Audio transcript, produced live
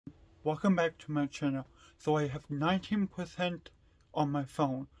welcome back to my channel. So I have 19% on my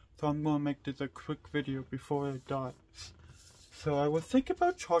phone, so I'm going to make this a quick video before it dies. So I was thinking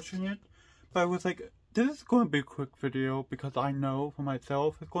about charging it, but I was like, this is going to be a quick video because I know for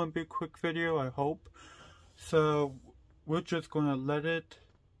myself it's going to be a quick video, I hope. So we're just going to let it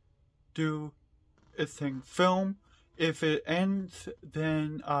do its thing, film. If it ends,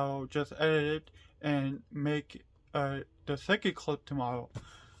 then I'll just edit it and make the second clip tomorrow.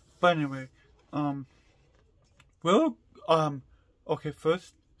 But anyway, okay,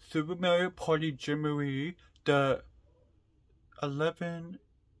 first, Super Mario Party Jamboree, the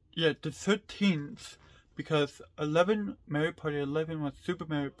 13th, because Mario Party 11 was Super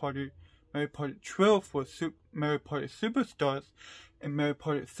Mario Party 12 was Mario Party Superstars, and Mario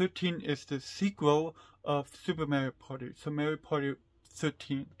Party 13 is the sequel of Super Mario Party. So Mario Party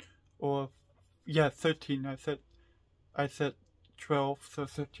 13, or, yeah, 13, I said 12, so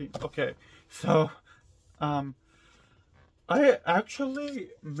 13. Okay, so, I actually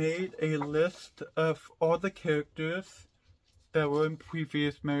made a list of all the characters that were in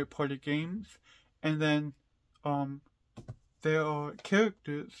previous Mario Party games, and then, there are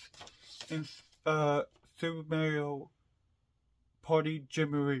characters in, Super Mario Party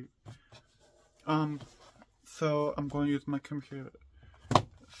Jamboree. So I'm going to use my computer.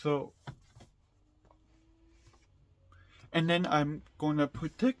 So, and then I'm going to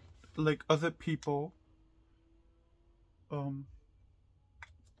predict, like, other people, I'm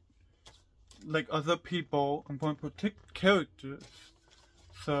going to predict characters.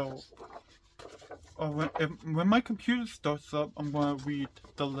 So, when my computer starts up, I'm going to read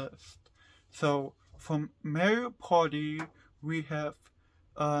the list. So, from Mario Party, we have,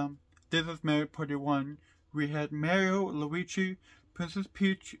 this is Mario Party 1. We had Mario, Luigi, Princess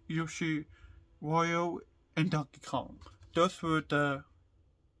Peach, Yoshi, Wario, and Donkey Kong. Those were the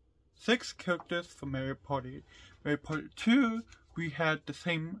 6 characters for Mario Party. Mario Party 2, we had the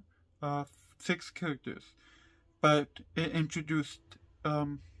same 6 characters, but it introduced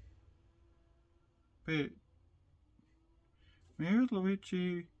Mario,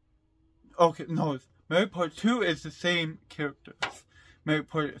 Luigi. Okay, no, Mario Party 2 is the same characters. Mario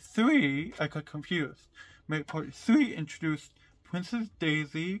Party 3, I got confused. Mario Party 3 introduced Princess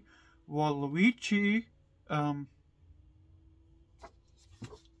Daisy, Waluigi.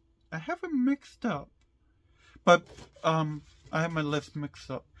 I have it mixed up, but I have my list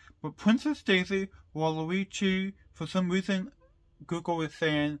mixed up. But Princess Daisy, Waluigi, for some reason, Google is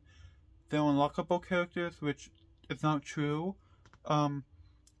saying they're unlockable characters, which is not true.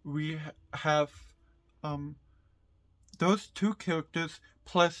 We have those 2 characters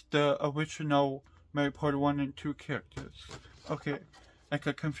plus the original Mario Party 1 and 2 characters. Okay, I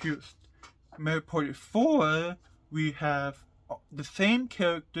got confused. Mario Party 4, we have the same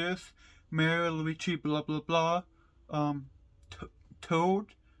characters, Mario, Luigi, blah blah blah,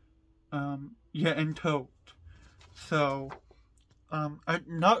 Toad, and Toad. So, I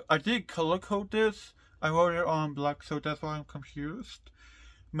did color code this. I wrote it on black, so that's why I'm confused.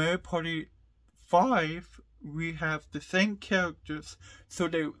 Mario Party 5, we have the same characters, so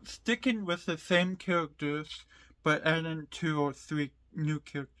they're sticking with the same characters, but adding 2 or 3 new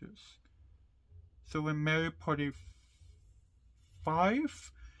characters. So in Mario Party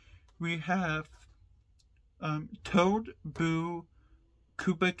 5, we have Toad, Boo,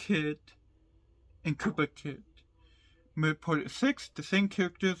 Koopa Kid, and Koopa Kid. Mario Party 6, the same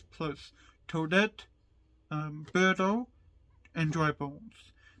characters plus Toadette, Birdo, and Dry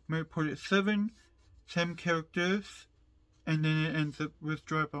Bones. Mario Party 7, same characters, and then it ends up with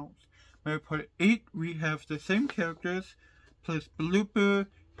Dry Bones. Mario Party 8, we have the same characters plus Blooper,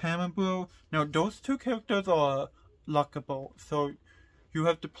 Hammer Bro. Now those 2 characters are lockable, so you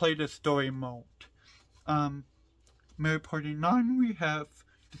have to play the story mode. Mario Party 9, we have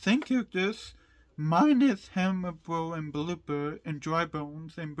the same characters minus Hammer Bro and Blooper and Dry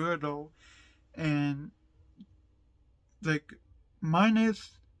Bones and Birdo, and like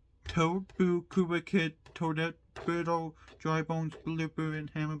minus Toad, Boo, Koopa Kid, Toadette, Birdo, Dry Bones, Blooper, and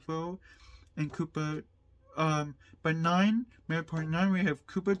Hammer Bro, and Koopa. By Mario Party 9, we have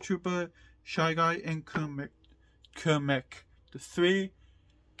Koopa Troopa, Shy Guy, and Kermit. The 3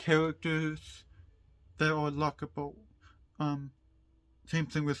 characters that are lockable. Same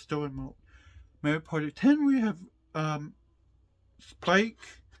thing with story mode. Mario Party 10, we have Spike,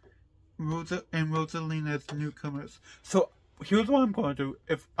 Rosa, and Rosalina as newcomers. So here's what I'm going to do.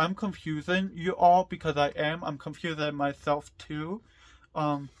 If I'm confusing you all, because I'm confusing myself too,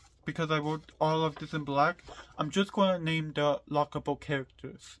 because I wrote all of this in black, I'm just going to name the lockable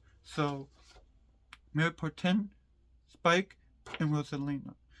characters. So, Mario Party 10, Spike, and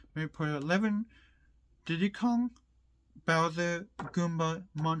Rosalina. Mario Party 11, Diddy Kong, Bowser, Goomba,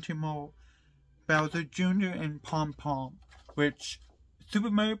 Monty Mole, Bowser Jr., and Pom Pom, which Super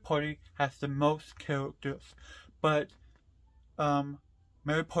Mario Party has the most characters, but Super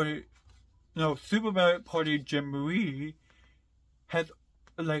Mario Party Jamboree has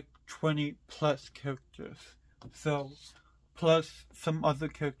like 20 plus characters. So, plus some other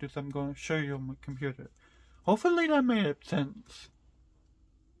characters I'm going to show you on my computer. Hopefully that made sense.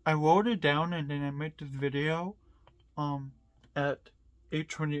 I wrote it down and then I made this video at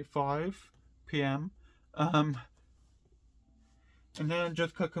 8:25 p.m. And then I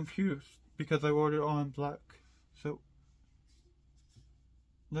just got confused because I wrote it all in black. So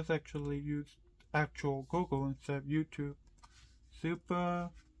let's actually use actual Google instead of YouTube. Super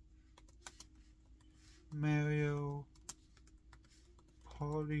Mario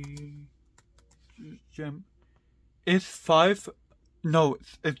Party Gem. It's 5. No,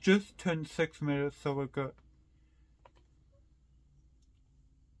 it's just turned 6 minutes, so we're good.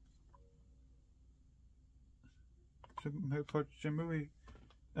 Super Mario Party Jamboree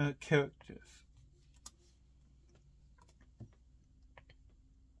characters.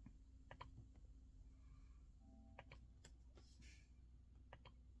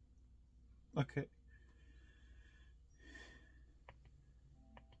 Okay.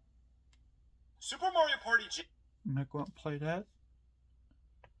 Super Mario Party I'm not going to play that.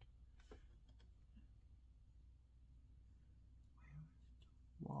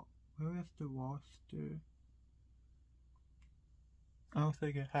 Where is the roster? I don't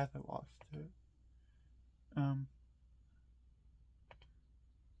think it has a roster.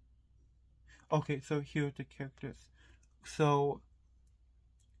 Okay, so here are the characters. So,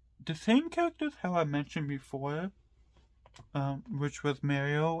 the same characters how I mentioned before, which was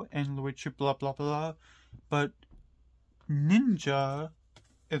Mario and Luigi blah blah blah, but Ninja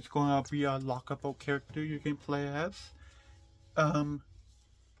is going to be a lockable character you can play as.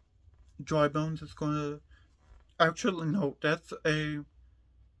 Dry Bones is going to... Actually, no, that's a...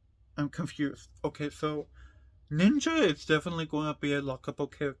 I'm confused. Okay, so Ninja is definitely going to be a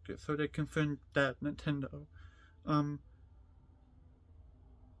lockable character, so they confirmed that, Nintendo. And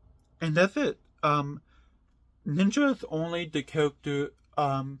that's it. Ninja is only the character,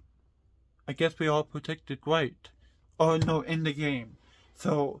 I guess we all predicted right. Oh no, in the game.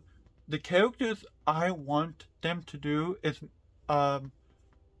 So, the characters I want them to do is,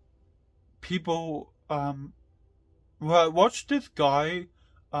 people, well, I watched this guy,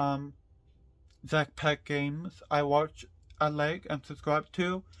 Zach Pack Games, I like and subscribe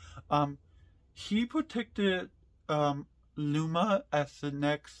to. He predicted, Luma as the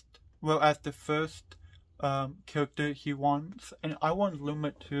next, well, as the first, character he wants, and I want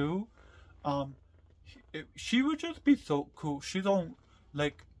Luma too. She would just be so cool. She's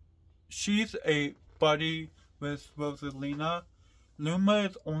a buddy with Rosalina. Luma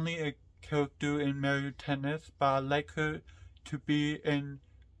is only a character in Mario Tennis, but I like her to be in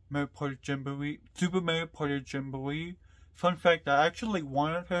Mario Party Jamboree, Super Mario Party Jamboree. Fun fact, I actually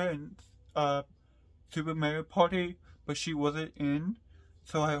wanted her in Super Mario Party, but she wasn't in.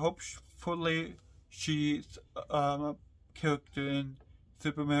 So I hope hopefully she's a character in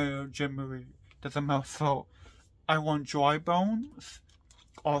Super Mario Jamboree. That's a mouthful. I want Dry Bones.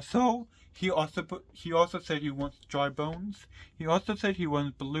 Also, he also said he wants Dry Bones. He also said he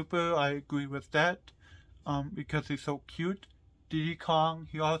wants Blooper. I agree with that. Because he's so cute. Diddy Kong.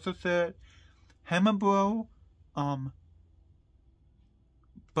 He also said Hammer Bro.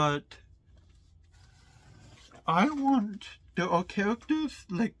 But I want there are characters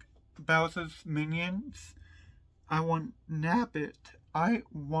like Bowser's minions. I want Nabbit. I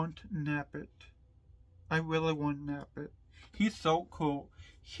want Nabbit. I really want Nabbit. He's so cool.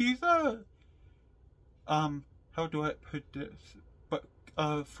 He's a how do I put this? But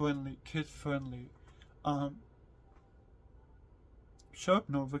friendly, kid friendly. Shut up,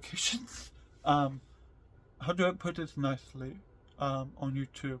 notifications. How do I put this nicely? On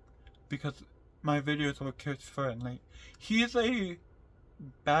YouTube, because my videos are kids friendly. He's a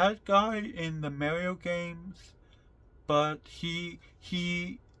bad guy in the Mario games, but he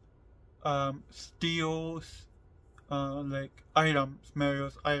steals like items,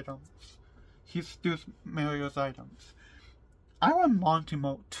 Mario's items. He steals Mario's items. I want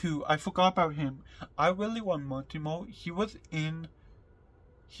Montimo too. I forgot about him. I really want Montimo. He was in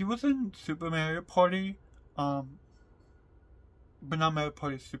Super Mario Party, but not Mario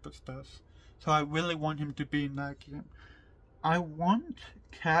Party Superstars. So I really want him to be in that game. I want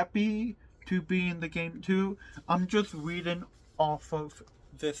Cappy to be in the game too. I'm just reading off of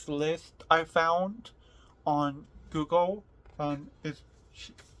this list I found on Google.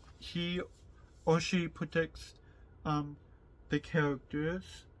 he or she protects the characters.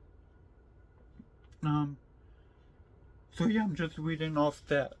 So yeah, I'm just reading off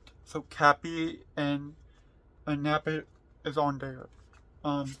that. So Cappy and Nappet is on there.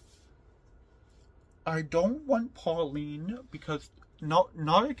 I don't want Pauline because not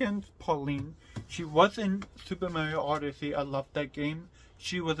against Pauline. She was in Super Mario Odyssey. I love that game.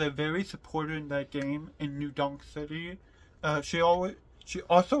 She was a very supporter in that game in New Donk City. She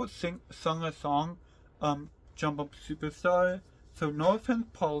also sung a song, Jump Up Superstar. So no offense,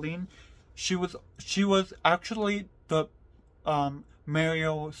 Pauline. She was actually the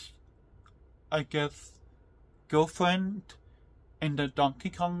Mario's, I guess, girlfriend in the Donkey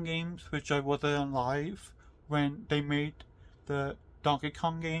Kong games, which I wasn't alive when they made the Donkey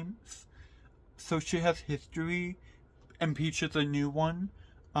Kong games. So she has history, and Peach is a new one.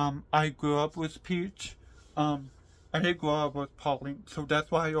 I grew up with Peach. I didn't grow up with Pauline, so that's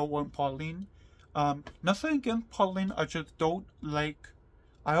why I don't want Pauline. Nothing against Pauline, I just don't like.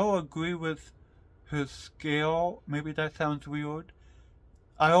 I don't agree with her scale. Maybe that sounds weird.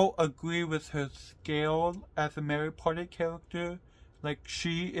 I don't agree with her scale as a Mario Party character. Like,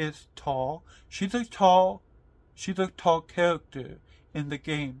 she is tall. She's a tall character in the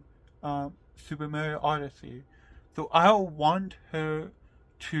game, Super Mario Odyssey. So I don't want her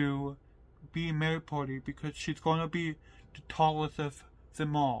to be Mario Party because she's gonna be the tallest of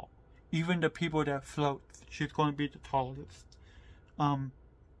them all. Even the people that float, she's gonna be the tallest. I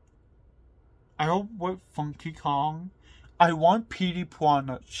don't want Funky Kong. I want Petey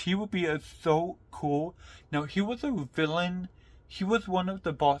Piranha. She would be so cool. Now, he was a villain. He was one of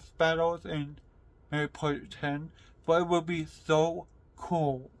the boss battles in Mario Party 10. But it would be so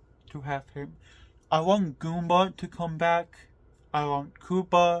cool to have him. I want Goomba to come back. I want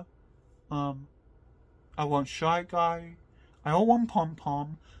Koopa. I want Shy Guy. I don't want Pom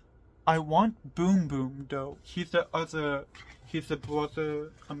Pom. I want Boom Boom though. He's the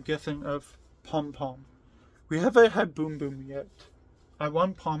brother, I'm guessing, of Pom Pom. We haven't had Boom Boom yet. I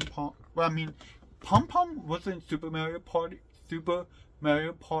want Pom Pom. Well, I mean, Pom Pom wasn't Super Mario Party, but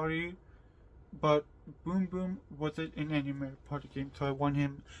Boom Boom wasn't in any Mario Party game, so I want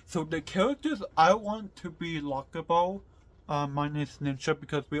him. So the characters I want to be lockable, minus Ninja,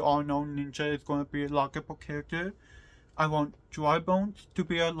 because we all know Ninja is going to be a lockable character. I want Dry Bones to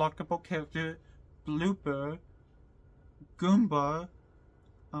be a lockable character, Blooper, Goomba,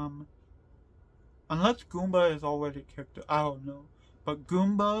 unless Goomba is already a character, I don't know. But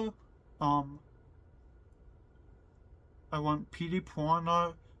Goomba, I want Petey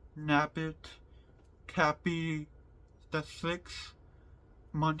Piranha, Nabbit, Cappy, the 6,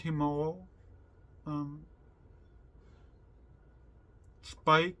 Monty Mole,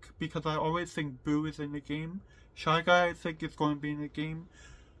 Spike, because I always think Boo is in the game. Shy Guy, I think, is going to be in the game.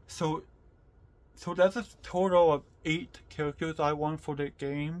 So that's a total of 8 characters I want for the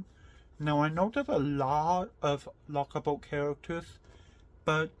game. Now, I know there's a lot of lockable characters,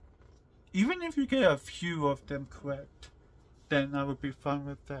 but even if you get a few of them correct, then I would be fine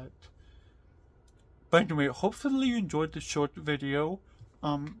with that. But anyway, hopefully you enjoyed the short video.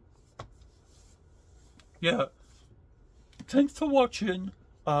 Yeah. Thanks for watching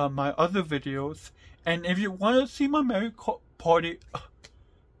my other videos. And if you want to see my Mario Party... I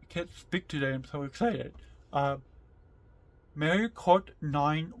can't speak today, I'm so excited. Mario Kart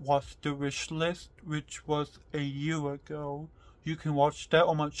 9 was the wish list, which was a year ago. You can watch that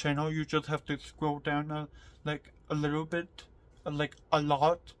on my channel. You just have to scroll down like a little bit, like a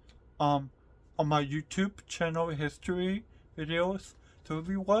lot, on my YouTube channel history videos. So if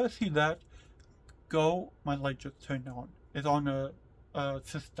you want to see that, go. My light just turned on. It's on a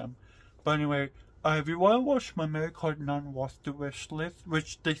system. But anyway, if you want to watch my Mario Kart 9 was the wish list,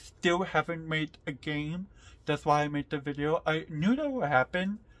 which they still haven't made a game. That's why I made the video. I knew that would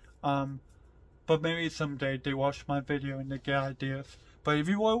happen, but maybe someday they watch my video and they get ideas. But if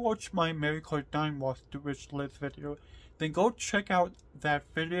you want to watch my Mario Kart 9 was the wish list video, then go check out that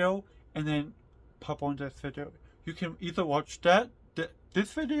video and then pop on this video. You can either watch that,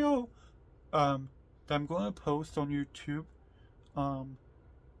 this video, that I'm going to post on YouTube, on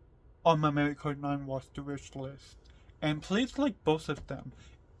my Mario Kart 9 was the wish list. And please like both of them.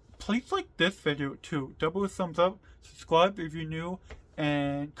 Please like this video too. Double thumbs up, subscribe if you're new,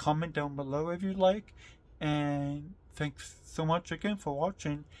 and comment down below if you like. And thanks so much again for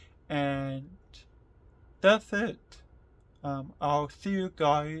watching. And that's it. I'll see you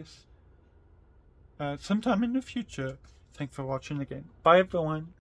guys sometime in the future. Thanks for watching again. Bye everyone.